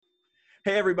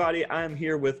Hey everybody, I'm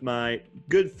here with my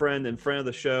good friend and friend of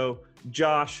the show,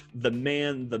 Josh, the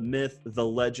man, the myth, the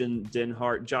legend,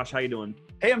 Denhart. Josh, how you doing?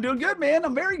 Hey, I'm doing good, man.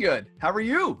 I'm very good. How are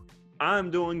you?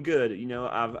 I'm doing good. You know,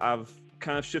 I've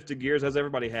kind of shifted gears as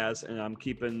everybody has, and I'm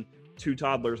keeping two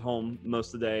toddlers home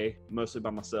most of the day, mostly by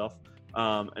myself.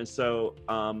 I feel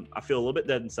a little bit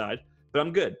dead inside, but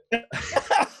I'm good.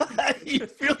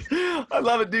 I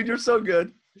love it, dude. You're so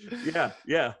good.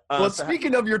 Yeah.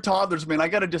 Speaking of your toddlers, man, I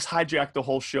got to just hijack the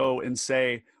whole show and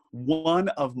say one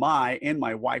of my and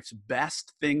my wife's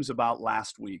best things about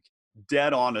last week,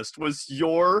 dead honest, was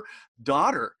your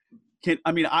daughter.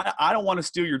 I don't want to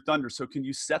steal your thunder, so can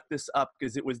you set this up?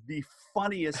 Because it was the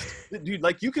funniest, dude.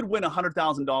 Like you could win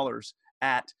 $100,000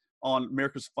 on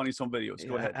America's Funniest Home Videos.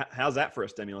 Go ahead. How's that for a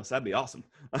stimulus? That'd be awesome.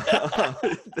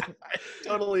 I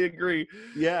totally agree.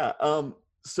 Yeah.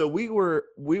 So we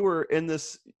were in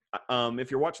this. If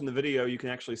you're watching the video, you can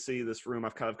actually see this room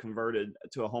I've kind of converted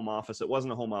to a home office. It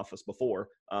wasn't a home office before.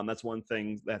 That's one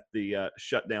thing that the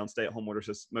shutdown stay-at-home orders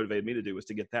has motivated me to do, was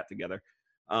to get that together.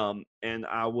 And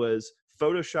I was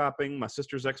photoshopping my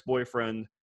sister's ex-boyfriend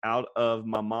out of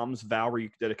my mom's vow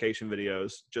rededication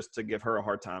videos just to give her a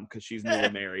hard time because she's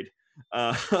newly married.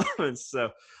 I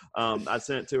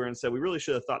sent it to her and said, we really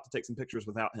should have thought to take some pictures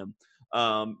without him.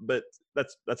 But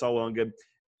that's all well and good.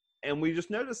 And we just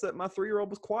noticed that my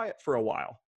 3-year-old was quiet for a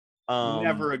while.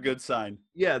 Never a good sign.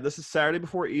 Yeah, this is Saturday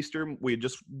before Easter. We had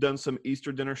just done some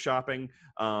Easter dinner shopping.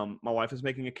 My wife is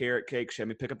making a carrot cake. She had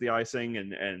me pick up the icing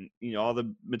and you know all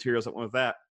the materials that went with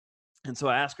that. And so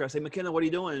I asked her, I say, McKenna, what are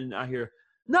you doing? And I hear,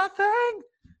 nothing.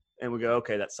 And we go,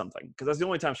 okay, that's something. Because that's the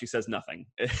only time she says nothing.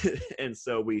 And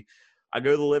so I go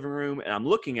to the living room and I'm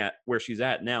looking at where she's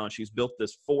at now. And she's built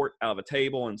this fort out of a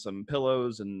table and some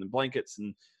pillows and blankets.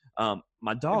 And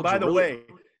my dogs. By the way,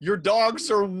 your dogs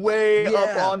are way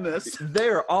up on this.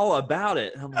 They're all about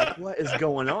it. And I'm like, what is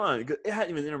going on? It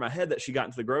hadn't even entered my head that she got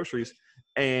into the groceries.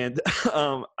 And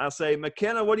I say,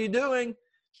 McKenna, what are you doing?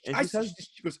 And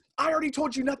she goes, I already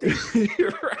told you nothing.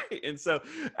 You're right. And so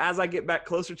as I get back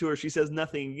closer to her, she says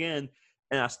nothing again.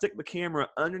 And I stick the camera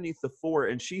underneath the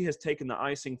fort, and she has taken the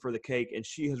icing for the cake, and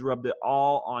she has rubbed it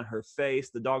all on her face.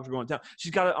 The dogs are going down.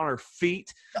 She's got it on her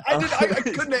feet. I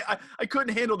couldn't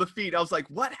handle the feet. I was like,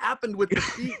 what happened with the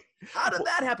feet? How did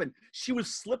that happen? She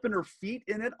was slipping her feet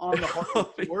in it on the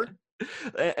hardwood floor.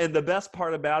 And the best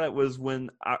part about it was when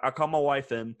I called my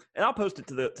wife in, and I'll post it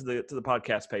to the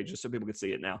podcast page just so people can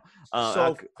see it now.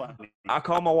 Funny. I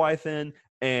called my wife in,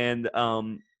 and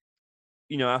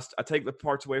you know, I take the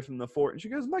parts away from the fort, and she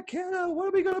goes, McKenna, what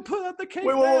are we going to put on the cake?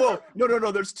 Whoa. No.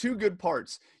 There's two good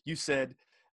parts. You said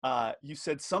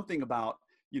something about,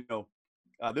 you know,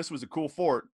 this was a cool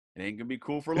fort. It ain't going to be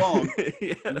cool for long.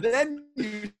 Yeah. And then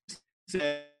you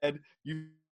said,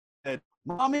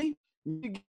 Mommy,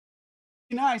 be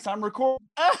nice. I'm recording.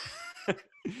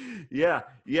 Yeah.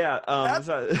 Because,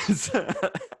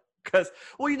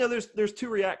 well, you know, there's two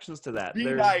reactions to that. Be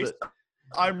nice.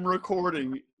 I'm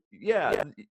recording. Yeah,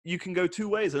 you can go two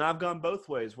ways, and I've gone both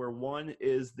ways, where one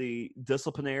is the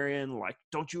disciplinarian, like,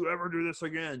 don't you ever do this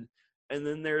again. And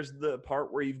then there's the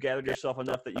part where you've gathered yourself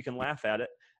enough that you can laugh at it.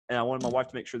 And I wanted my wife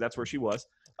to make sure that's where she was.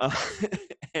 That's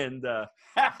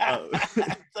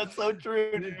so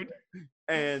true, dude.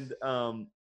 And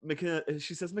McKenna,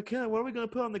 she says, McKenna, what are we going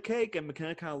to put on the cake? And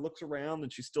McKenna kind of looks around,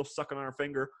 and she's still sucking on her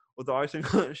finger with the icing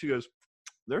on it. And she goes,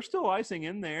 there's still icing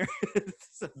in there.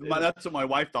 That's what my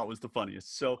wife thought was the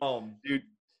funniest. So, dude.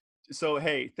 So,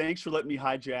 hey, thanks for letting me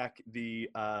hijack the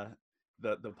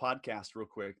podcast real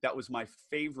quick. That was my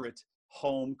favorite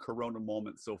home Corona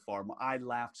moment so far. I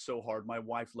laughed so hard. My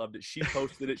wife loved it. She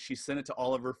posted it. She sent it to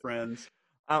all of her friends.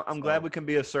 I'm glad we can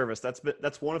be of service.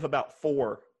 That's one of about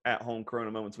 4 at-home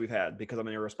Corona moments we've had because I'm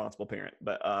an irresponsible parent.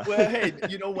 But well, hey,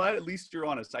 you know what? At least you're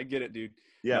honest. I get it, dude.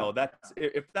 Yeah. No,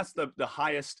 if that's the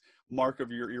highest mark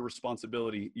of your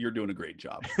irresponsibility, you're doing a great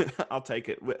job. I'll take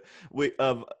it. We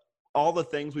of all the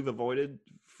things we've avoided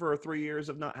for 3 years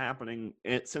of not happening,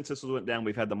 and since this went down,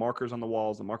 we've had the markers on the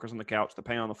walls, the markers on the couch, the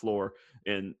paint on the floor,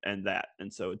 and that.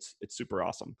 And so it's super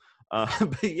awesome.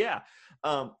 But yeah,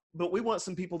 but we want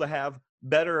some people to have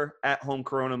better at-home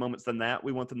Corona moments than that.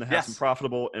 We want them to have some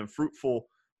profitable and fruitful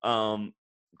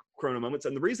Corona moments.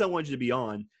 And the reason I wanted you to be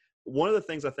on, one of the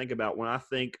things I think about when I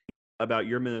think about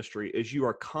your ministry is you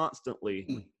are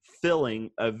constantly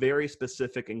filling a very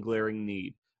specific and glaring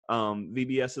need.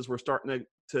 VBSs were starting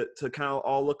to kind of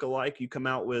all look alike. You come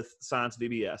out with Science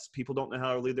VBS. People don't know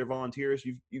how to lead their volunteers.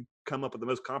 You've come up with the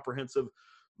most comprehensive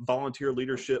volunteer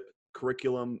leadership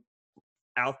curriculum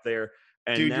out there.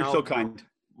 And dude, now, you're so kind.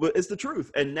 Well, it's the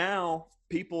truth. And now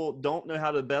people don't know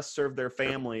how to best serve their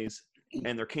families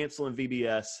and they're canceling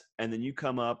VBS, and then you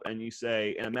come up and you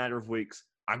say, in a matter of weeks,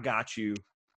 I got you,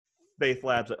 Faith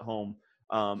Labs at home.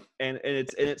 And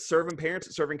it's serving parents,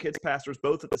 it's serving kids, pastors,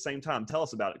 both at the same time. Tell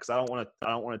us about it, because I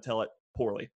don't want to tell it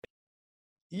poorly.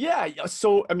 Yeah.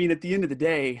 So, I mean, at the end of the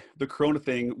day, the Corona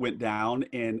thing went down,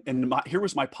 and here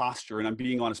was my posture, and I'm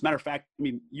being honest. Matter of fact, I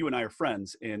mean, you and I are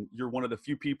friends, and you're one of the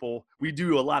few people, we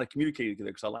do a lot of communicating together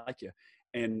because I like you.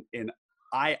 And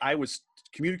I was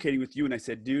communicating with you, and I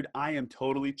said, dude, I am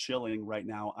totally chilling right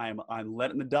now. I'm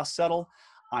letting the dust settle.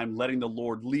 I'm letting the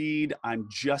Lord lead. I'm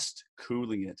just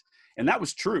cooling it. And that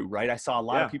was true, right? I saw a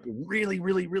lot of people really,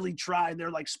 really, really try. They're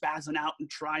like spazzing out and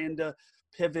trying to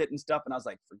pivot and stuff. And I was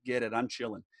like, forget it, I'm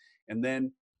chilling. And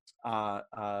then all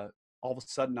of a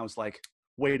sudden I was like,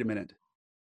 wait a minute.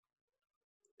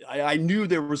 I knew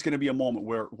there was going to be a moment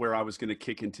where I was going to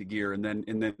kick into gear, and then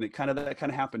that kind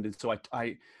of happened. And so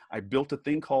I built a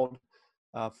thing called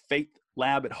Faith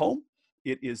Lab at Home.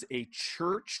 It is a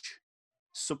church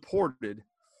supported,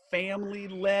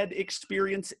 family-led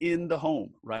experience in the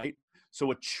home, right?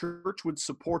 So a church would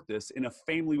support this, and a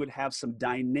family would have some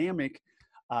dynamic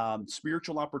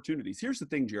spiritual opportunities. Here's the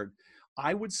thing, Jared.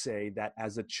 I would say that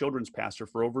as a children's pastor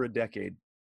for over a decade,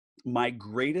 my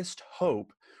greatest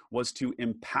hope was to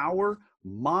empower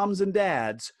moms and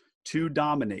dads to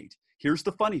dominate. Here's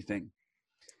the funny thing.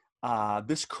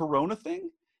 This Corona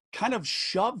thing kind of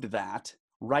shoved that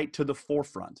right to the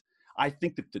forefront. I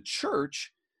think that the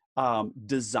church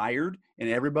desired, and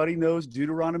everybody knows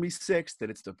Deuteronomy 6, that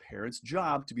it's the parents'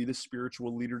 job to be the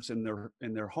spiritual leaders in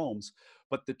their homes.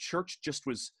 But the church just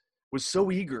was so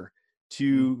eager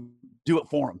to do it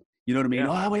for them. You know what I mean?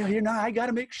 Yeah. Oh, well, here now I got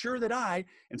to make sure that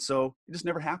and so it just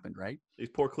never happened, right? These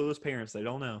poor clueless parents, they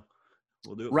don't know.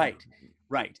 We'll do it.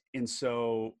 Right. And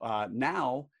so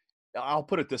now I'll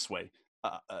put it this way.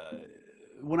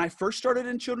 When I first started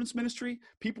in children's ministry,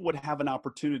 people would have an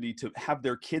opportunity to have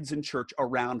their kids in church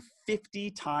around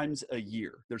 50 times a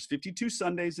year. There's 52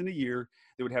 Sundays in a year.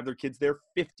 They would have their kids there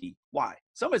 50. Why?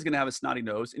 Somebody's going to have a snotty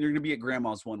nose, and you're going to be at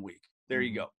grandma's one week. There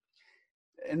you go.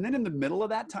 And then in the middle of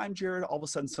that time, Jared, all of a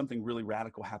sudden something really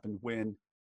radical happened when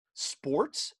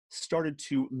sports started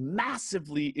to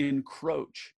massively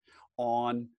encroach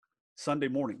on Sunday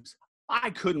mornings. I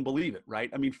couldn't believe it,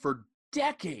 right? I mean, for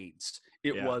decades,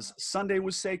 it was Sunday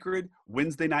was sacred,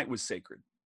 Wednesday night was sacred.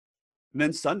 And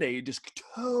then Sunday just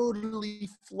totally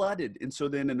flooded. And so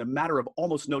then in a matter of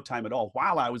almost no time at all,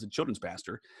 while I was a children's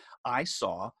pastor, I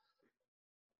saw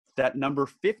that number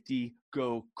 50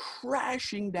 go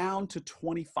crashing down to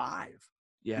 25.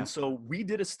 Yeah. And so we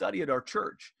did a study at our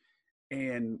church,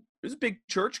 and it was a big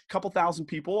church, a couple thousand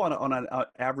people on an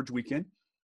average weekend.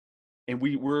 And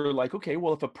we were like, okay,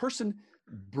 well, if a person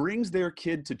brings their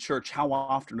kid to church, how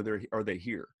often are they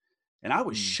here? And I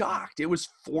was shocked. It was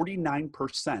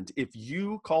 49%. If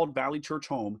you called Valley Church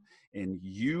home and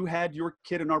you had your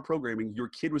kid in our programming, your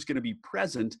kid was going to be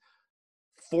present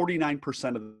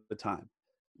 49% of the time.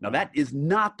 Now, that is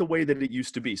not the way that it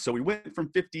used to be. So we went from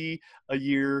 50 a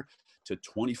year to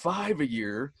 25 a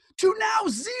year to now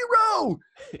 0.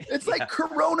 It's like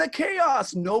Corona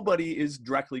chaos. Nobody is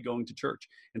directly going to church.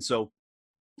 And so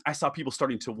I saw people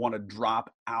starting to want to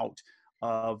drop out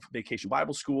of Vacation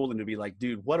Bible School and to be like,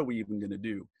 dude, what are we even going to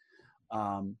do?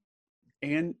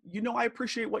 And, I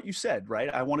appreciate what you said, right?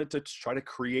 I wanted to try to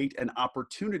create an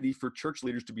opportunity for church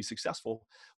leaders to be successful,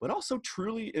 but also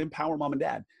truly empower mom and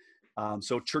dad.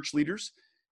 So church leaders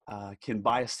can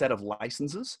buy a set of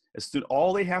licenses.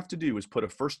 All they have to do is put a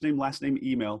first name, last name,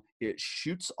 email. It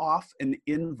shoots off an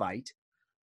invite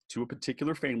to a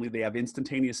particular family. They have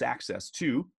instantaneous access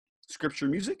to scripture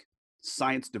music,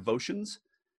 science devotions,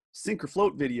 sink or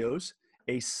float videos,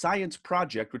 a science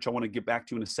project, which I want to get back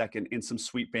to in a second, and some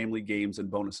sweet family games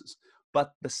and bonuses.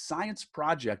 But the science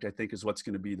project, I think, is what's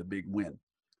going to be the big win.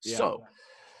 Yeah. So,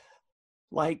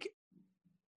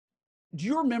 do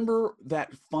you remember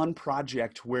that fun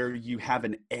project where you have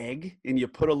an egg and you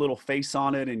put a little face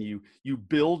on it and you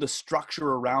build a structure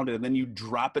around it, and then you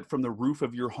drop it from the roof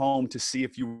of your home to see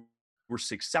if you were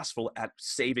successful at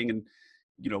saving and,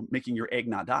 making your egg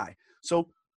not die? So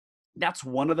that's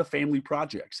one of the family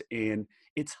projects, and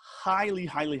it's highly,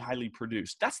 highly, highly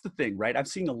produced. That's the thing, right? I've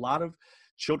seen a lot of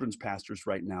children's pastors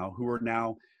right now who are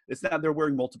now, it's not, they're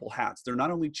wearing multiple hats. They're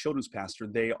not only children's pastor,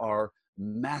 they are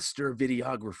master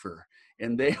videographer,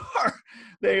 and they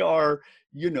are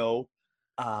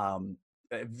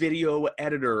video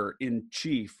editor in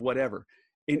chief, whatever.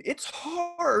 And it's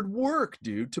hard work,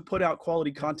 dude, to put out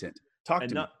quality content. Talk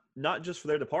to me. Not just for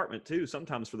their department too,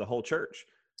 sometimes for the whole church.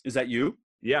 Is that you?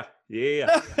 Yeah,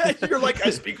 yeah, yeah. You're like,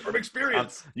 I speak from I'm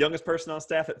experience. youngest person on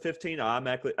staff at 15.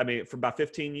 For about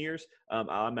 15 years, I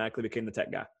automatically became the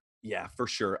tech guy. Yeah, for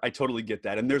sure. I totally get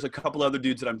that. And there's a couple other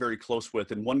dudes that I'm very close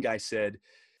with. And one guy said,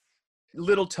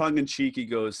 little tongue in cheek, he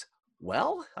goes,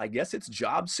 well, I guess it's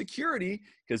job security,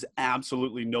 because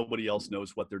absolutely nobody else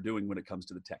knows what they're doing when it comes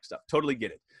to the tech stuff. Totally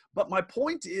get it. But my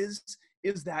point is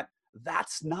that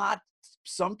that's not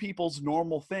some people's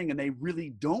normal thing, and they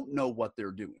really don't know what they're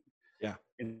doing. Yeah.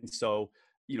 And so,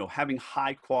 having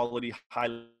high quality,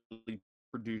 highly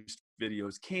produced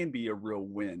videos can be a real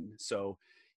win. So,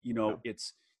 Yeah.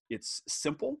 it's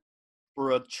simple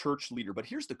for a church leader. But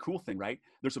here's the cool thing, right?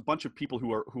 There's a bunch of people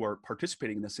who are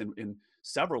participating in this, and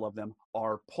several of them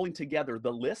are pulling together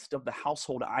the list of the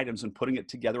household items and putting it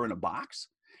together in a box.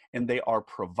 And they are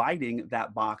providing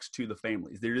that box to the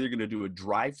families. They're either going to do a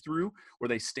drive-through where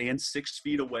they stand 6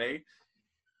 feet away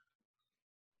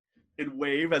and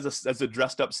wave as a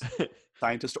dressed up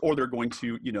scientist, or they're going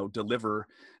to, deliver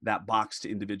that box to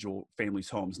individual families'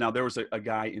 homes. Now, there was a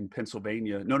guy in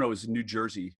Pennsylvania. No, it was New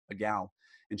Jersey, a gal.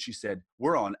 And she said,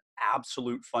 we're on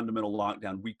absolute fundamental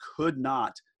lockdown. We could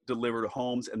not deliver to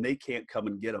homes, and they can't come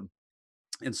and get them.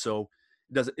 And so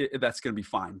that's going to be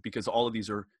fine, because all of these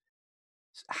are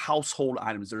household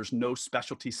items. There's no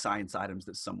specialty science items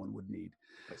that someone would need.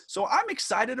 So I'm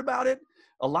excited about it.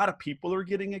 A lot of people are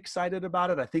getting excited about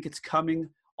it. I think it's coming.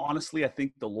 Honestly, I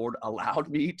think the Lord allowed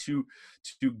me to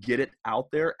get it out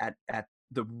there at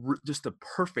just the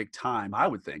perfect time, I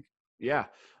would think. Yeah.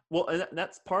 Well, and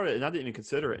that's part of it. And I didn't even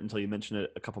consider it until you mentioned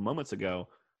it a couple moments ago.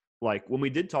 Like when we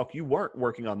did talk, you weren't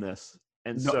working on this.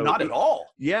 And No, so not at all.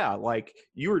 Yeah. Like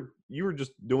you were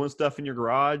just doing stuff in your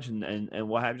garage and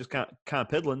what have you, just kind of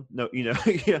piddling. No, yeah.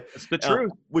 It's the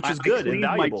truth. Which is good and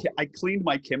valuable. I cleaned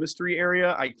my chemistry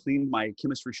area. I cleaned my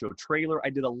chemistry show trailer. I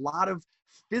did a lot of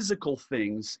physical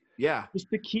things. Yeah. Just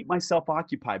to keep myself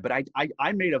occupied. But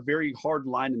I made a very hard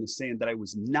line in the sand that I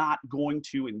was not going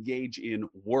to engage in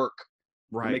work.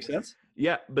 Right. That make sense?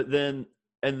 Yeah. But then,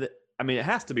 it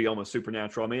has to be almost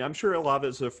supernatural. I mean, I'm sure a lot of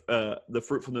it's the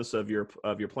fruitfulness of your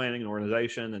planning and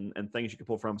organization and things you can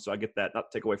pull from. So I get that,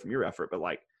 not to take away from your effort, but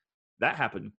like that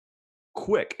happened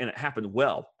quick and it happened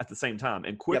well at the same time.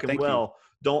 And quick and well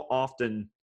don't often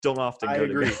go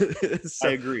together. So,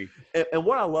 I agree. And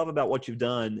what I love about what you've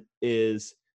done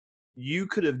is you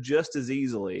could have just as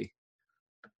easily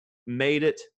made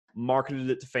it,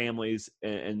 marketed it to families,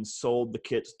 and sold the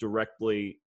kits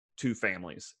directly to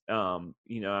families. I'm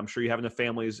sure you have enough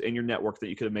families in your network that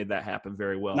you could have made that happen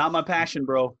very well. Not my passion,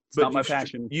 bro. It's not my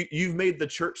passion. You've made the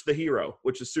church the hero,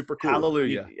 which is super cool.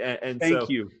 Hallelujah. Thank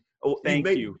you. Thank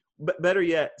you. But better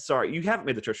yet, sorry, you haven't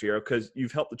made the church a hero because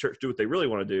you've helped the church do what they really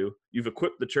want to do. You've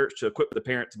equipped the church to equip the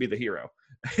parent to be the hero.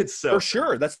 For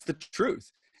sure. That's the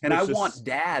truth. And I want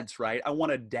dads, right? I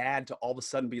want a dad to all of a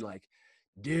sudden be like,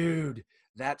 dude,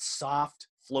 that soft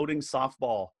floating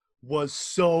softball was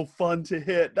so fun to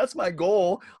hit. That's my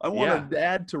goal. I want a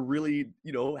dad to really,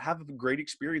 have a great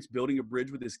experience building a bridge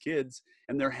with his kids,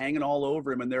 and they're hanging all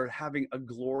over him and they're having a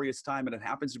glorious time, and it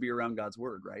happens to be around God's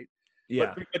word, right?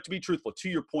 Yeah. But to be truthful, to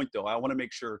your point though, I want to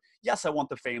make sure, yes, I want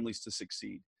the families to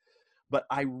succeed, but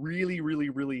I really, really,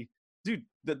 really, dude,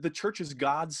 the church is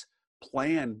God's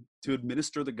plan to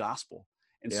administer the gospel.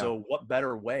 And so what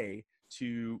better way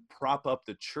to prop up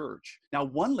the church? Now,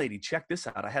 one lady, check this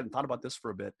out. I hadn't thought about this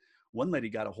for a bit. One lady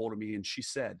got a hold of me and she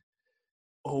said,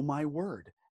 oh my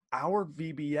word, our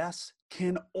VBS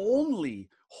can only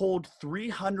hold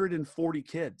 340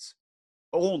 kids.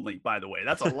 Only, by the way,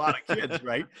 that's a lot of kids,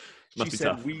 right?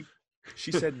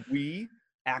 She said, we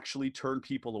actually turn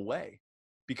people away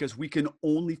because we can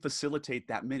only facilitate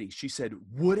that many. She said,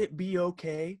 would it be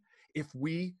okay if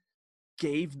we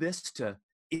gave this to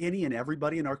any and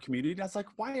everybody in our community? And I was like,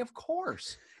 why, of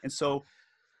course. And so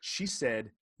she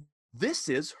said, this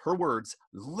is, her words,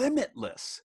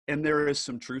 limitless. And there is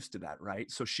some truth to that,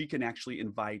 right? So she can actually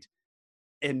invite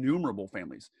innumerable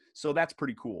families. So that's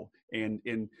pretty cool. And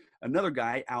another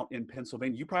guy out in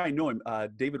Pennsylvania, you probably know him,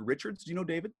 David Richards. Do you know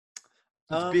David?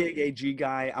 He's a big AG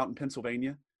guy out in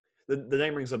Pennsylvania. The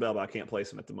name rings a bell, but I can't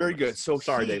place him at the moment. Very good. So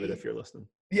sorry, David, if you're listening.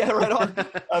 Yeah, right on.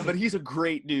 But he's a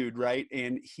great dude, right?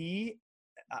 And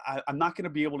I'm not going to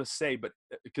be able to say, but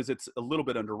because it's a little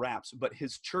bit under wraps, but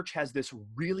his church has this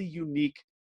really unique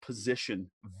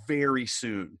position very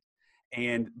soon.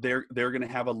 And they're going to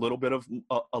have a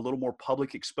little more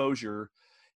public exposure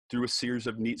through a series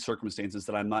of neat circumstances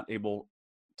that I'm not able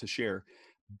to share.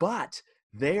 But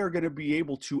they are going to be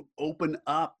able to open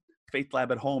up Faith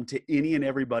Lab at Home to any and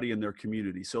everybody in their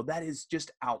community. So that is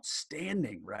just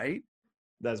outstanding, right?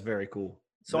 That's very cool.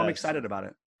 So I'm excited about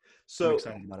it. So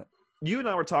you and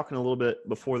I were talking a little bit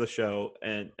before the show,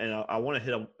 and I want to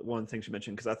hit on one of the things you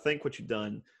mentioned, because I think what you've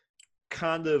done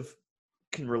kind of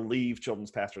can relieve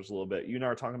children's pastors a little bit. You and I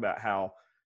are talking about how,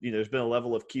 there's been a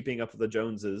level of keeping up with the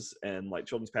Joneses, and like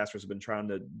children's pastors have been trying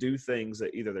to do things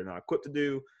that either they're not equipped to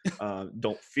do,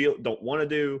 don't want to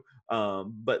do.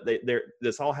 But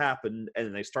this all happened,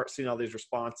 and they start seeing all these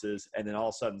responses, and then all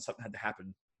of a sudden something had to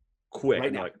happen quick. Right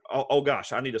And now. like, oh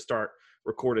gosh, I need to start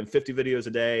recording 50 videos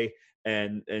a day,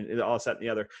 and all this, that, and the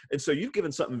other. And so you've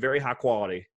given something very high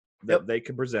quality that they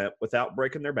can present without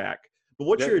breaking their back. But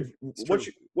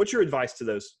what's your advice to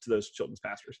those children's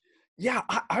pastors? Yeah,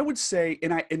 I would say,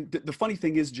 and the funny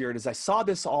thing is, Jared, is I saw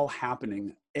this all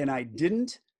happening, and I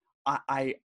didn't,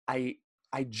 I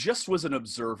just was an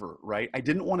observer, right? I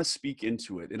didn't want to speak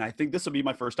into it, and I think this will be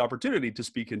my first opportunity to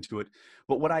speak into it.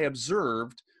 But what I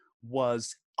observed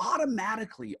was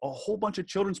automatically a whole bunch of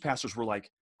children's pastors were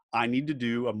like, I need to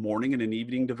do a morning and an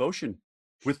evening devotion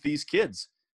with these kids.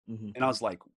 Mm-hmm. And I was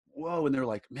like, whoa. And they're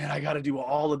like, man, I got to do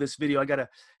all of this video. I got to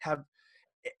have,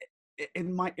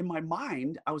 in my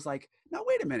mind, I was like, now,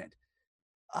 wait a minute.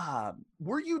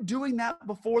 Were you doing that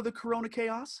before the Corona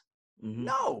chaos? Mm-hmm.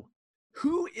 No.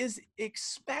 Who is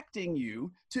expecting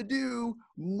you to do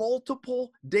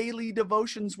multiple daily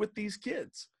devotions with these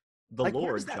kids? The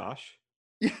Lord, Josh.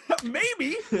 Yeah,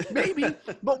 maybe,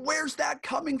 but where's that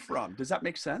coming from? Does that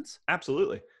make sense?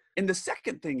 Absolutely. And the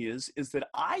second thing is that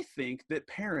I think that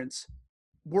parents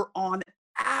were on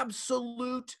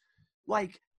absolute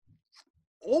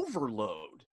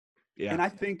overload. Yeah. And I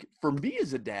think for me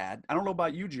as a dad, I don't know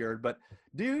about you, Jared, but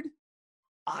dude,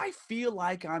 I feel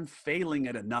like I'm failing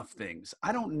at enough things.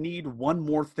 I don't need one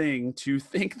more thing to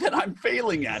think that I'm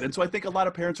failing at. And so I think a lot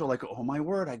of parents are like, oh my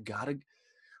word,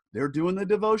 they're doing the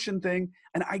devotion thing.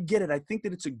 And I get it. I think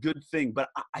that it's a good thing, but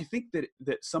I think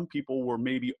that some people were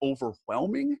maybe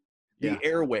overwhelming the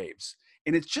airwaves,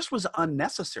 and it just was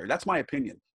unnecessary. That's my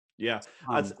opinion. Yeah.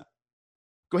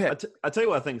 Go ahead. I tell you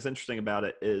what I think is interesting about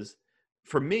it is,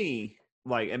 for me,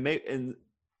 and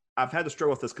I've had to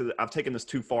struggle with this because I've taken this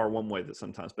too far one way that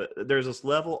sometimes, but there's this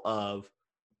level of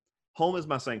home is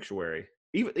my sanctuary.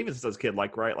 Even since I was a kid,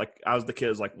 right? Like I was the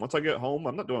kid, like, once I get home,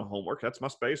 I'm not doing homework. That's my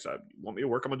space. You want me to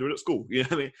work, I'm gonna do it at school. You know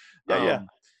what I mean? Yeah.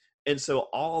 And so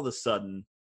all of a sudden,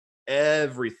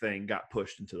 everything got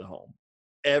pushed into the home.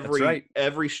 Every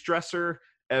stressor,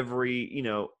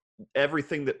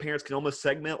 everything that parents can almost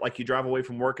segment, like you drive away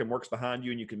from work and work's behind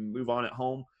you and you can move on at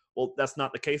home. Well, that's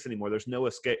not the case anymore. There's no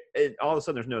escape. And all of a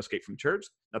sudden, there's no escape from church.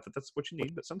 Not that that's what you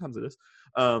need, but sometimes it is.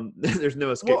 There's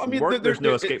no escape from work. There's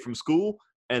no escape from school.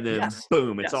 And then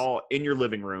boom, it's all in your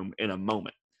living room in a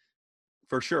moment.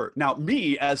 For sure. Now,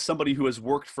 me, as somebody who has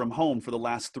worked from home for the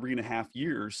last 3.5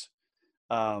 years,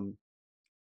 I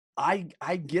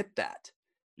get that.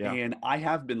 Yeah. And I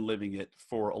have been living it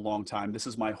for a long time. This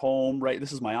is my home, right?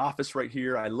 This is my office right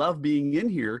here. I love being in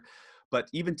here. But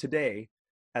even today,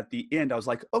 at the end, I was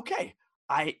like, okay,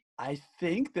 I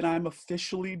think that I'm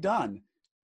officially done.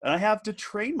 And I have to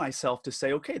train myself to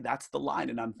say, okay, that's the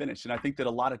line and I'm finished. And I think that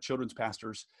a lot of children's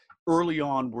pastors early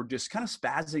on were just kind of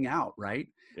spazzing out, right?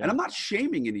 Yeah. And I'm not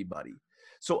shaming anybody.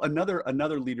 So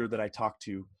another leader that I talked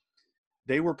to,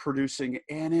 they were producing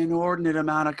an inordinate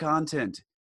amount of content.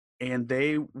 And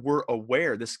they were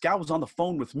aware. This gal was on the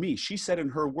phone with me. She said in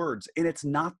her words, and it's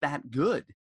not that good.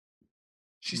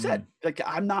 She said,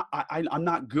 I'm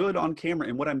not good on camera,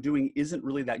 and what I'm doing isn't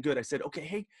really that good. I said, okay,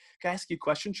 hey, can I ask you a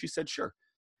question? She said, sure.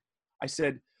 I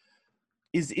said,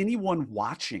 is anyone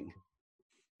watching?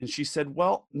 And she said,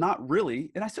 well, not really.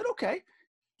 And I said, okay,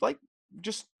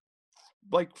 just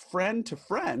friend to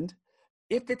friend.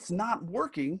 If it's not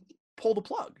working, pull the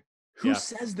plug. Who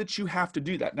says that you have to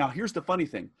do that? Now, here's the funny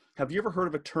thing. Have you ever heard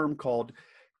of a term called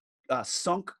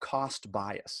sunk cost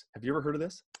bias? Have you ever heard of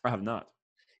this? I have not.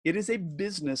 It is a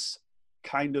business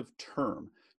kind of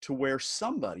term to where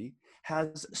somebody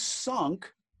has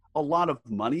sunk a lot of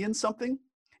money in something,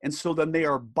 and so then they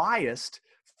are biased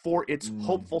for its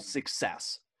hopeful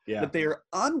success. Yeah. That they are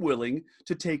unwilling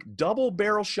to take double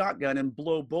barrel shotgun and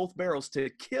blow both barrels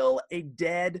to kill a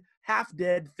half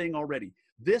dead thing already.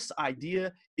 This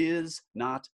idea is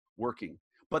not working,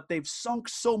 but they've sunk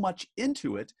so much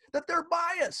into it that they're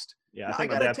biased. Yeah, I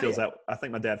think my dad feels that. I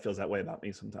think my dad feels that way about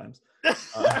me sometimes. He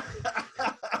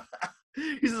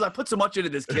says, "I put so much into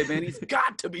this kid, man. He's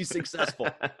got to be successful."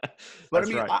 But I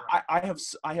mean, right. I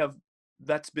have.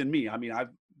 That's been me. I mean,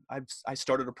 I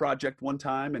started a project one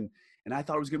time, and I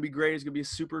thought it was going to be great. It's going to be a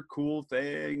super cool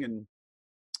thing, and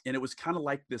it was kind of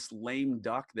like this lame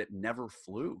duck that never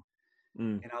flew.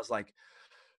 And I was like,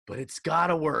 but it's got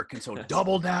to work. And so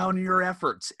double down your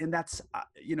efforts. And that's,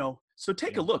 so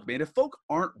take a look, man. If folk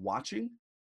aren't watching,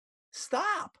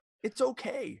 Stop. It's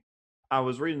okay. I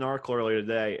was reading an article earlier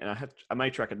today, and I may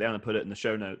track it down and put it in the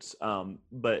show notes.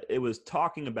 But it was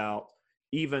talking about,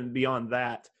 even beyond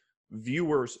that,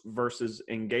 viewers versus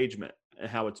engagement, and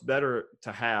how it's better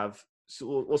to have.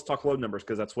 So let's talk low numbers,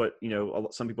 because that's what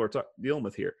some people are dealing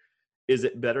with here. Is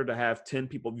it better to have 10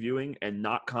 people viewing and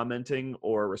not commenting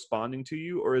or responding to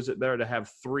you, or is it better to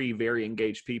have 3 very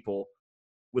engaged people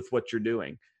with what you're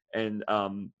doing? And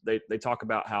they talk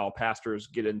about how pastors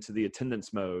get into the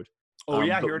attendance mode. Oh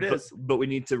yeah, here it is. But we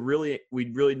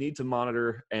really need to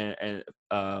monitor and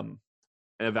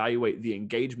evaluate the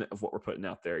engagement of what we're putting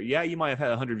out there. Yeah, you might have had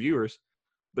 100 viewers,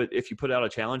 but if you put out a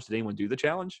challenge, did anyone do the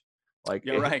challenge? Like,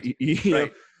 yeah, right.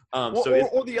 Right.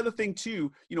 Or the other thing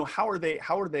too, how are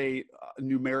they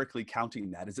numerically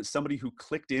counting that? Is it somebody who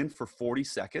clicked in for 40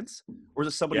 seconds, or is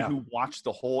it somebody who watched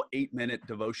the whole 8-minute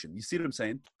devotion? You see what I'm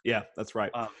saying? Yeah, that's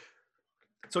right.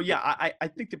 So yeah, I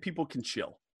think that people can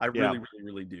chill. I really, really,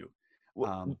 really do.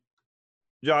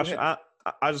 Josh, I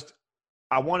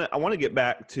want to get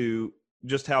back to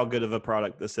just how good of a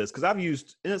product this is, because I've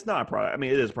used, and it's not a product. I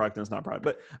mean, it is a product and it's not a product,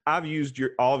 but I've used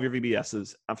all of your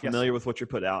VBSs. I'm familiar with what you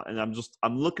put out, and I'm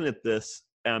looking at this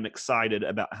and I'm excited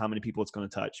about how many people it's going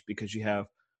to touch, because you have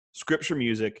scripture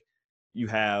music, you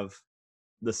have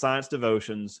the science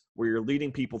devotions where you're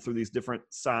leading people through these different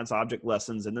science object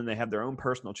lessons, and then they have their own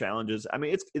personal challenges. I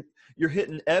mean, you're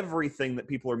hitting everything that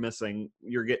people are missing.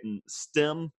 You're getting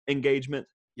STEM engagement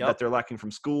that they're lacking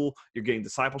from school. You're getting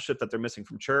discipleship that they're missing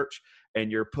from church,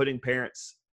 and you're putting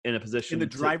parents in a position in the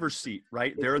driver's seat,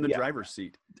 right? They're in the driver's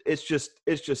seat. It's just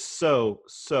so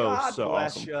God so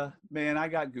bless awesome. you, man. I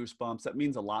got goosebumps. That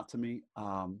means a lot to me.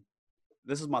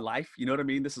 This is my life. You know what I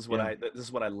mean? This is what I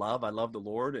love. I love the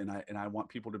Lord, and I want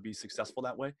people to be successful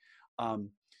that way.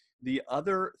 The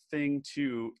other thing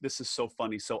too, this is so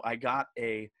funny. So I got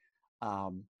a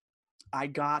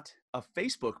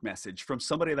Facebook message from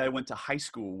somebody that I went to high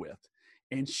school with.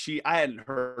 And I hadn't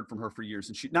heard from her for years.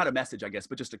 And not a message, I guess,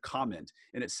 but just a comment.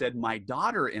 And it said, my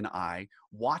daughter and I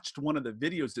watched one of the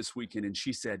videos this weekend. And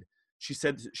she said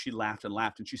she laughed and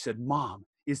laughed. And she said, Mom,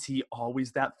 is he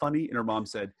always that funny? And her mom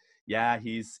said, yeah,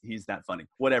 he's that funny.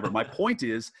 Whatever. My point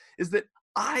is that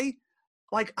I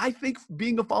think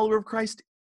being a follower of Christ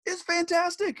is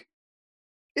fantastic.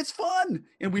 It's fun,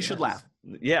 and we should laugh.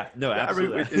 Yeah, no,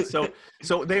 absolutely.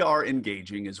 So they are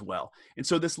engaging as well. And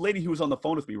so this lady who was on the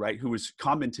phone with me, right, who was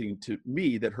commenting to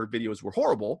me that her videos were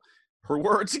horrible, her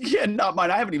words, again, not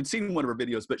mine. I haven't even seen one of her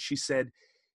videos, but she said,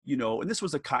 and this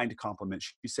was a kind compliment.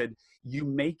 She said, you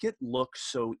make it look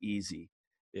so easy.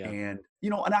 Yeah. And,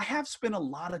 and I have spent a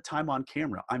lot of time on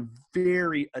camera. I'm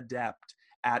very adept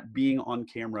at being on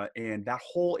camera, and that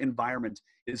whole environment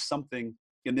is something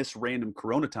in this random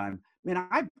Corona time. Man,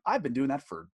 I've been doing that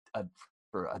for a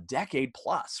decade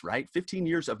plus, right? 15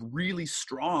 years of really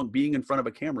strong being in front of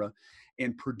a camera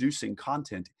and producing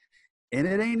content. And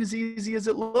it ain't as easy as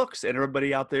it looks. And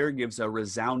everybody out there gives a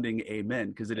resounding amen,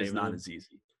 because it is not as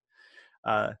easy.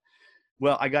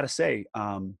 Well, I got to say,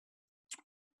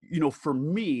 for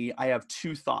me, I have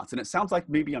 2 thoughts. And it sounds like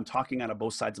maybe I'm talking out of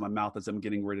both sides of my mouth as I'm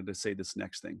getting ready to say this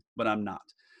next thing, but I'm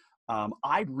not.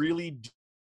 I really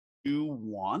do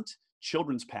want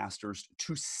children's pastors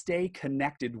to stay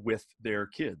connected with their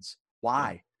kids.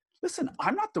 Why? Listen,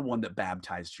 I'm not the one that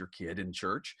baptized your kid in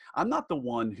church. I'm not the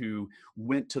one who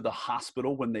went to the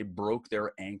hospital when they broke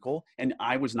their ankle, and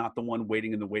I was not the one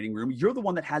waiting in the waiting room. You're the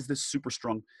one that has this super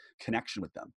strong connection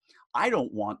with them. I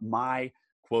don't want my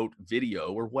quote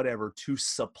video or whatever to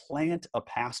supplant a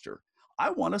pastor.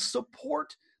 I want to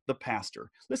support the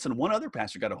pastor. Listen, one other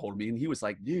pastor got a hold of me, and he was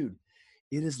like, dude,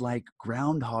 it is like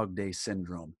Groundhog Day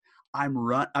syndrome.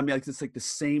 It's like the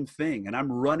same thing, and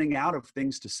I'm running out of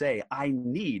things to say.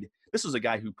 This was a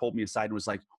guy who pulled me aside and was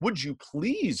like, would you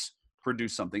please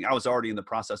produce something? I was already in the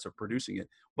process of producing it.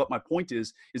 But my point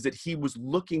is that he was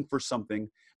looking for something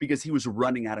because he was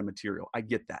running out of material. I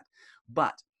get that.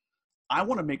 But I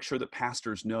want to make sure that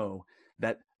pastors know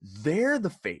that they're the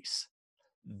face.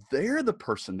 They're the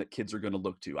person that kids are going to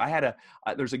look to.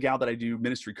 There's a gal that I do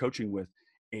ministry coaching with,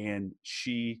 and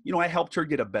she, I helped her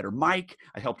get a better mic.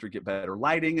 I helped her get better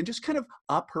lighting and just kind of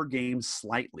up her game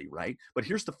slightly, right? But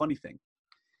here's the funny thing.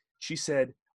 She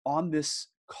said, on this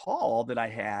call that I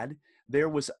had, there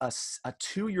was a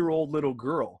 2-year-old little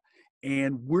girl,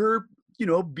 and we're,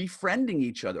 befriending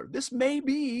each other. This may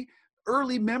be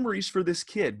early memories for this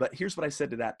kid, but here's what I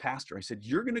said to that pastor. I said,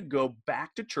 you're going to go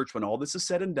back to church when all this is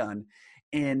said and done,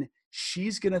 and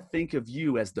she's going to think of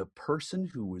you as the person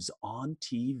who was on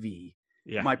TV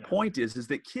Yeah. My point is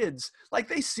that kids, like,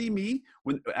 they see me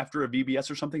after a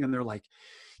VBS or something, and they're like,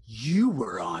 you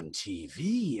were on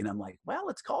TV. And I'm like, well,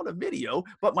 it's called a video.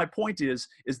 But my point is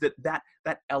that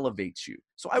elevates you.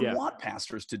 So I Yeah. want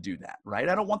pastors to do that, right?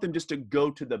 I don't want them just to go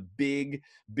to the big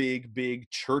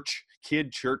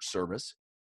kid church service.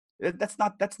 That's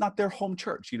not their home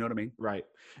church. You know what I mean? Right.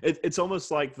 It's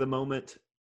almost like the moment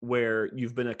where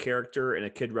you've been a character and a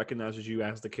kid recognizes you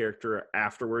as the character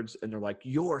afterwards, and they're like,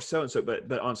 "You're so and so,"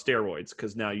 but on steroids,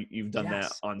 because now you've done that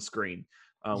Yes. on screen.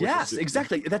 Yes,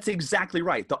 exactly. That's exactly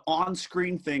right. The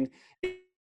on-screen thing,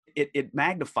 it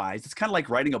magnifies. It's kind of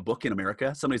like writing a book in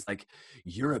America. Somebody's like,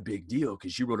 "You're a big deal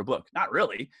because you wrote a book." Not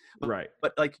really, right.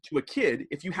 but like to a kid,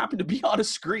 if you happen to be on a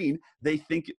screen, they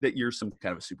think that you're some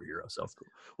kind of a superhero. So That's cool.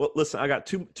 Well, listen, I got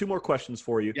two more questions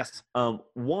for you. yes,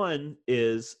 One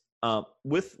is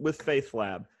with Faith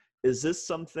Lab. Is this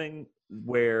something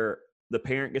where the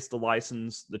parent gets the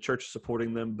license, the church is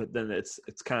supporting them, but then it's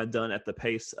kind of done at the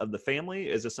pace of the family?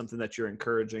 Is this something that you're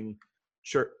encouraging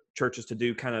churches to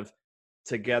do kind of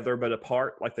together but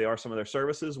apart, like they are some of their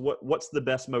services? What's the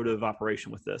best mode of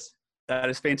operation with this? that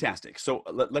is fantastic. So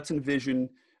let's envision,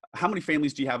 how many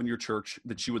families do you have in your church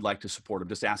that you would like to support? I'm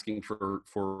just asking for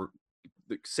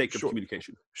the sake of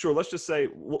communication. Sure. Let's just say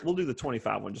we'll do the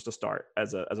 25 one just to start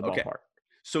as a Okay. ballpark.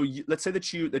 So let's say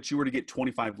that you were to get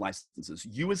 25 licenses.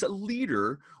 You as a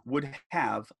leader would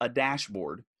have a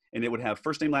dashboard, and it would have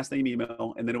first name, last name,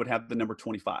 email, and then it would have the number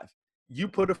 25. You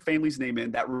put a family's name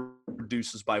in, that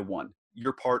reduces by 1.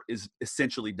 Your part is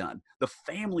essentially done. The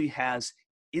family has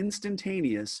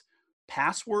instantaneous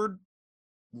password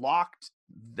locked.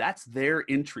 That's their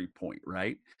entry point,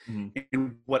 right? Mm-hmm.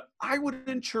 And what I would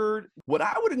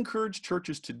encourage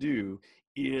churches to do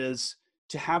is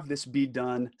to have this be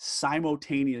done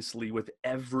simultaneously with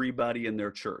everybody in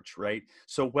their church, right?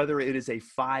 So whether it is a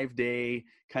 5-day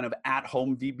kind of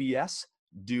at-home VBS,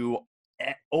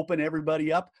 open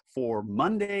everybody up for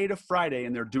Monday to Friday,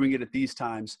 and they're doing it at these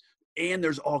times. And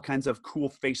there's all kinds of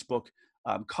cool Facebook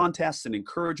contests and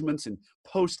encouragements, and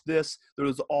post this.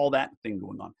 There's all that thing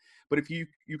going on. But if you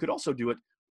could also do it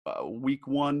week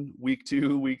 1, week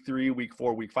 2, week 3, week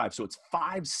 4, week 5. So it's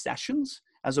 5 sessions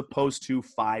as opposed to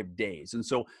 5 days. And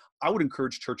so I would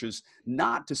encourage churches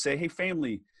not to say, hey,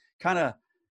 family, kind of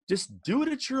just do it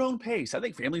at your own pace. I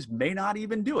think families may not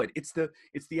even do it. It's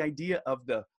the idea of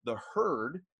the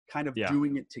herd kind of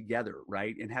doing it together,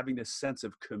 right? And having this sense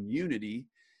of community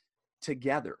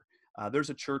together.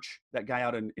 There's a church, that guy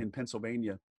out in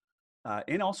Pennsylvania,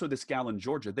 and also this gal in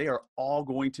Georgia, they are all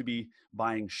going to be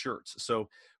buying shirts. So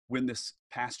when this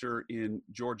pastor in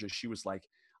Georgia, she was like,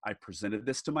 I presented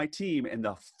this to my team, and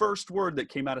the first word that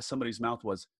came out of somebody's mouth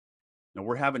was, no,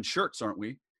 we're having shirts, aren't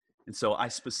we? And so I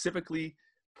specifically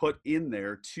put in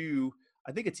there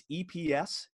I think it's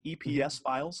EPS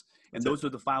files. And those are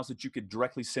the files that you could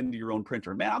directly send to your own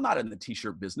printer. Man, I'm not in the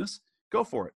t-shirt business. Go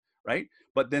for it, right?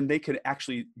 But then they could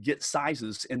actually get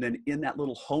sizes, and then in that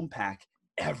little home pack,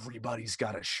 everybody's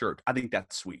got a shirt. I think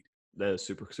that's sweet. That is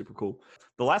super, super cool.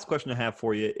 The last question I have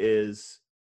for you is,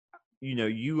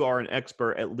 you are an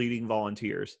expert at leading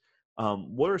volunteers.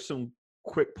 What are some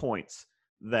quick points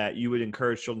that you would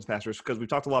encourage children's pastors? Because we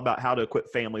talked a lot about how to equip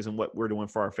families and what we're doing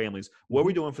for our families. What are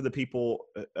we doing for the people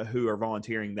who are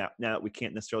volunteering that now that we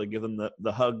can't necessarily give them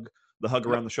the hug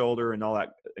around the shoulder and all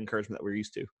that encouragement that we're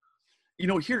used to?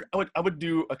 Here I would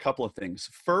do a couple of things.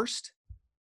 First,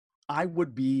 I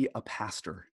would be a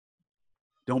pastor.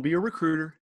 Don't be a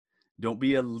recruiter. Don't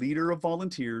be a leader of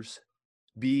volunteers.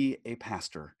 Be a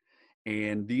pastor.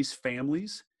 And these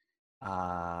families,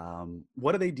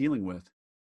 what are they dealing with?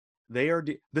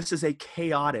 This is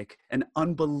an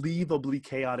unbelievably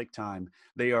chaotic time.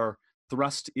 They are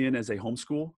thrust in as a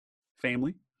homeschool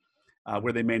family,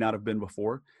 where they may not have been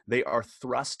before. They are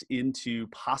thrust into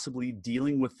possibly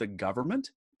dealing with the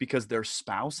government because their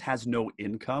spouse has no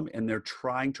income, and they're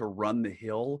trying to run the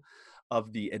hill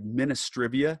of the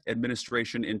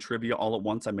administration in trivia all at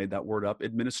once. I made that word up,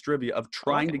 administrivia, of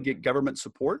trying to get government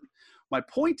support. My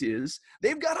point is,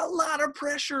 they've got a lot of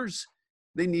pressures.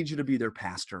 They need you to be their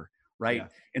pastor, right? Yeah.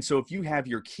 And so if you have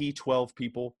your key 12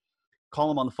 people, call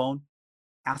them on the phone,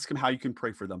 ask them how you can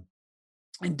pray for them.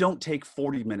 And don't take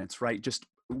 40 minutes, right? Just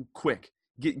quick.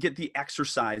 Get the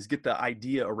exercise, get the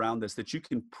idea around this, that you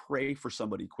can pray for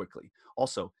somebody quickly.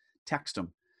 Also, text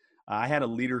them. I had a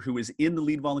leader who is in the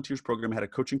Lead Volunteers program, had a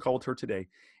coaching call with her today,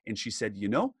 and she said,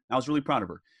 I was really proud of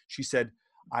her. She said,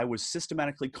 I was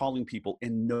systematically calling people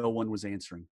and no one was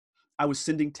answering. I was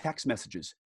sending text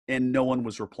messages and no one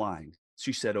was replying.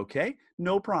 She said, okay,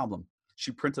 no problem.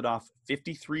 She printed off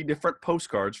 53 different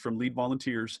postcards from Lead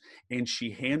Volunteers, and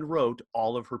she hand wrote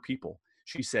all of her people.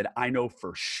 She said, I know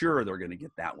for sure they're going to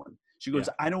get that one. She goes,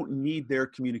 Yeah. I don't need their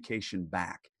communication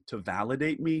back to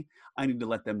validate me. I need to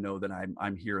let them know that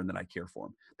I'm here and that I care for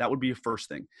them. That would be a first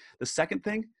thing. The second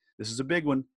thing, this is a big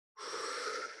one.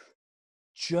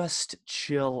 Just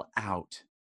chill out.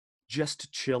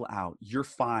 Just chill out. You're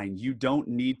fine. You don't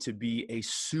need to be a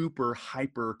super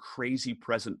hyper crazy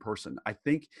present person. I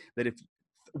think that if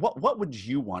what would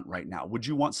you want right now? Would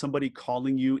you want somebody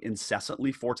calling you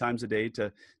incessantly 4 times a day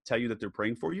to tell you that they're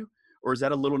praying for you? Or is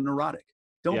that a little neurotic?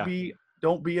 Don't Yeah.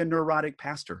 be a neurotic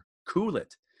pastor. Cool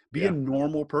it. Be a Yeah.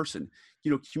 normal person.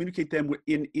 Communicate them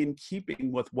in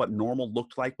keeping with what normal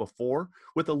looked like before,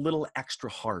 with a little extra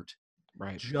heart.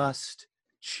 Right. Just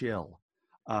chill.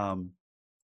 And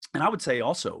I would say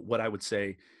also, what I would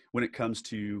say when it comes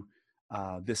to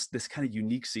this kind of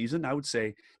unique season, I would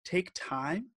say take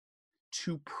time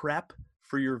to prep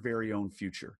for your very own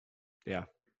future. Yeah.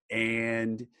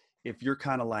 And if you're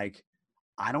kind of like,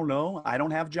 I don't know, I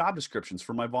don't have job descriptions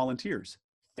for my volunteers.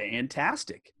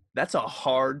 Fantastic. That's a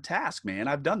hard task, man.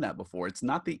 I've done that before. It's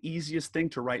not the easiest thing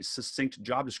to write succinct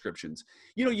job descriptions.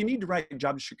 You need to write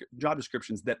job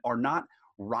descriptions that are not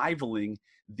rivaling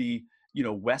the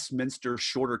Westminster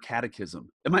Shorter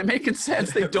Catechism. Am I making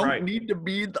sense? They don't Right. need to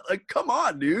be like, come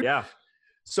on, dude. Yeah.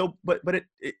 So, but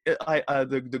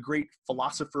the great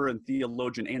philosopher and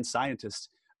theologian and scientist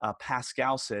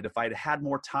Pascal said, if I'd had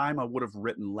more time, I would have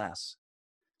written less.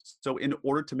 So in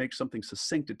order to make something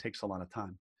succinct, it takes a lot of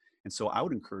time. And so I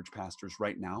would encourage pastors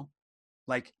right now,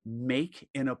 like, make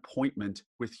an appointment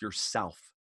with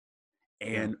yourself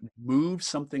and move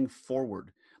something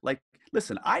forward. Like,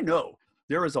 listen, I know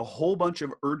there is a whole bunch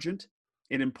of urgent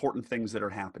and important things that are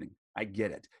happening. I get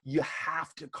it. You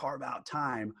have to carve out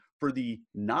time for the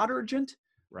not urgent,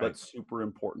 Right. but super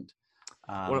important.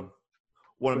 One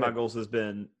of my goals has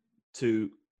been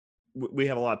we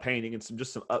have a lot of painting and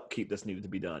some upkeep that's needed to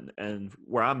be done. And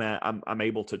where I'm at, I'm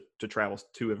able to travel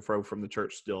to and fro from the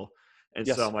church still. And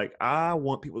Yes. so I'm like, I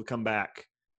want people to come back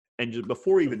and just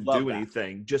before we even do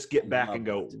anything, just get back and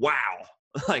go, wow,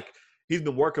 like he's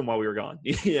been working while we were gone.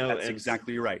 That's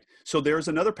exactly right. So there's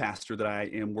another pastor that I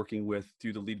am working with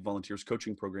through the Lead Volunteers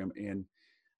coaching program. And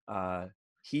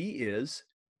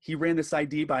he ran this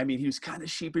idea by me. He was kind of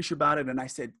sheepish about it. And I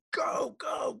said, go,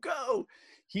 go, go.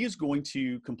 He is going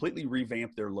to completely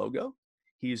revamp their logo.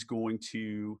 He is going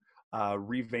to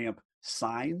revamp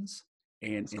signs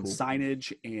and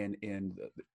signage and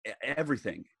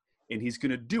everything. And he's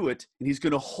going to do it, and he's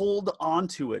going to hold on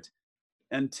to it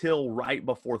until right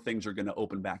before things are going to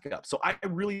open back up. So I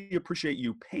really appreciate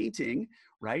you painting,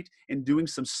 right? And doing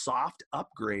some soft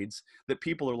upgrades that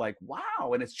people are like,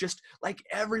 wow. And it's just like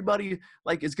everybody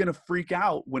like is going to freak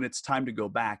out when it's time to go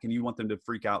back, and you want them to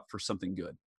freak out for something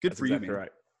good. Good for you, man.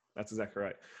 Right. That's exactly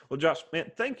right. Well, Josh,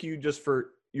 man, thank you just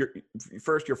for your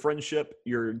friendship,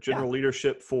 your general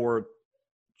leadership for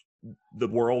the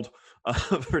world,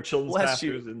 for children's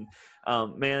pastors. And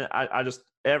man, I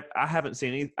haven't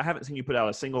seen you put out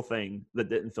a single thing that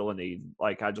didn't fill a need.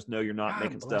 Like, I just know you're not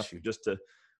making stuff just to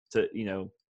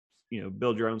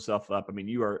build your own stuff up. I mean,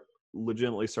 you are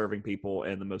legitimately serving people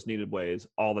in the most needed ways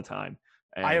all the time.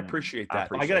 And I appreciate that.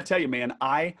 I got to tell you, man,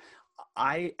 I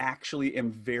actually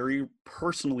am very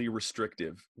personally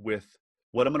restrictive with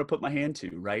what I'm going to put my hand to,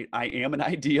 right? I am an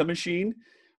idea machine,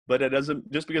 but it doesn't,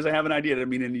 just because I have an idea doesn't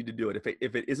mean I need to do it.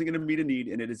 If it isn't going to meet a need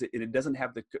and it doesn't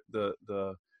have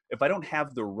if I don't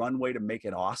have the runway to make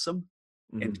it awesome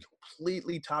and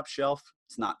completely top shelf,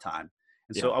 it's not time.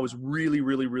 And so I was really,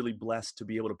 really, really blessed to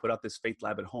be able to put out this Faith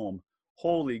Lab at home.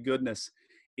 Holy goodness,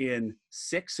 in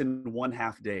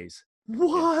 6.5 days.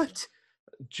 What?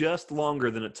 Just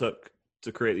longer than it took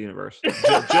to create the universe.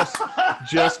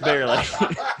 just barely.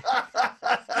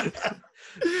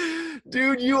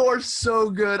 Dude, you are so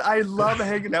good. I love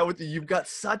hanging out with you. You've got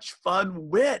such fun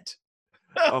wit.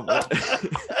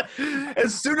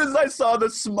 As soon as I saw the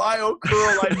smile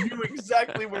curl, I knew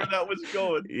exactly where that was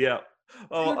going. Yeah.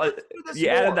 Oh, you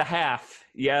added the half.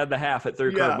 You added the half at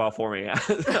third curveball for me.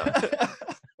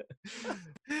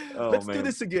 Let's do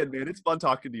this again, man. It's fun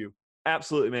talking to you.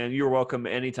 Absolutely, man. You're welcome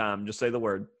anytime. Just say the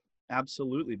word.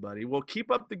 Absolutely, buddy. Well,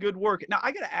 keep up the good work. Now,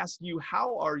 I got to ask you,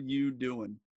 how are you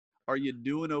doing? Are you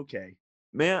doing okay?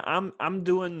 Man, I'm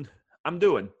doing I'm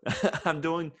doing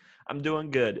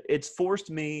good. It's forced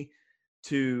me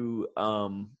to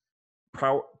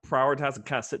prioritize and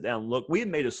kind of sit down and look. We had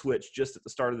made a switch just at the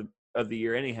start of the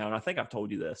year anyhow, and I think I've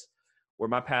told you this, where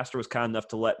my pastor was kind enough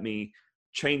to let me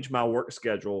change my work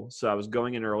schedule. So I was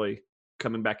going in early,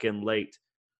 coming back in late,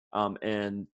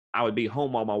 and I would be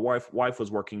home while my wife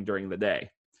was working during the day.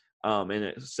 And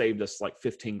it saved us like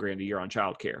 $15,000 a year on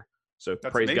childcare. So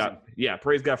That's praise amazing. God. Yeah,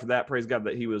 praise God for that. Praise God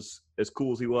that he was as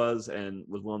cool as he was and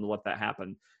was willing to let that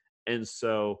happen. And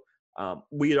so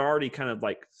we had already kind of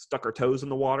like stuck our toes in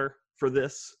the water for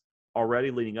this already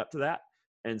leading up to that.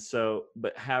 And so,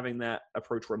 but having that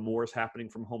approach where more is happening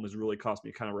from home has really caused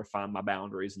me to kind of refine my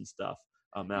boundaries and stuff.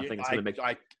 And I Yeah, think it's going to make.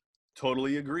 I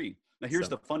totally agree. Now, here's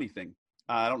So. the funny thing.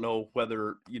 I don't know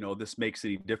whether, this makes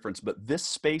any difference, but this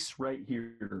space right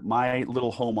here, my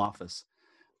little home office,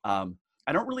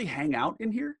 I don't really hang out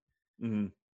in here. Mm-hmm.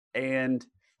 And,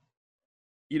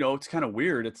 it's kind of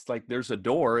weird. It's like there's a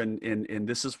door and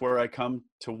this is where I come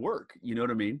to work. You know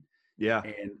what I mean? Yeah.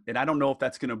 And I don't know if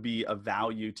that's going to be of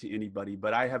value to anybody,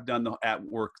 but I have done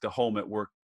the home at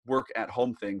work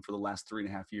thing for the last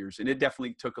 3.5 years. And it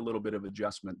definitely took a little bit of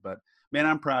adjustment, but man,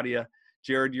 I'm proud of you,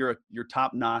 Jared. You're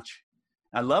top notch.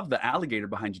 I love the alligator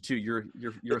behind you too.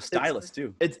 You're a stylist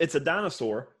too. It's a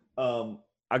dinosaur.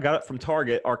 I got it from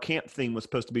Target. Our camp theme was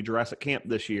supposed to be Jurassic Camp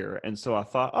this year, and so I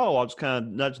thought, I'll just kind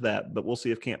of nudge that, but we'll see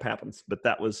if camp happens. But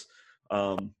that was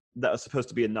supposed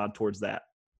to be a nod towards that.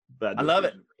 But I love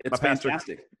it. It's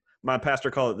fantastic. My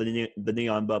pastor called it the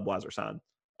neon Budweiser sign.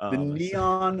 The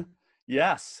neon,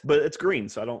 yes. But it's green,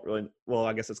 so I don't really. Well,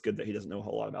 I guess it's good that he doesn't know a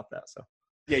whole lot about that. So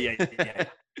yeah.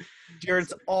 Jared,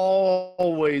 it's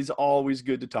always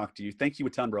good to talk to you. Thank you a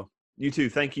ton, bro. You too.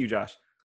 Thank you, Josh.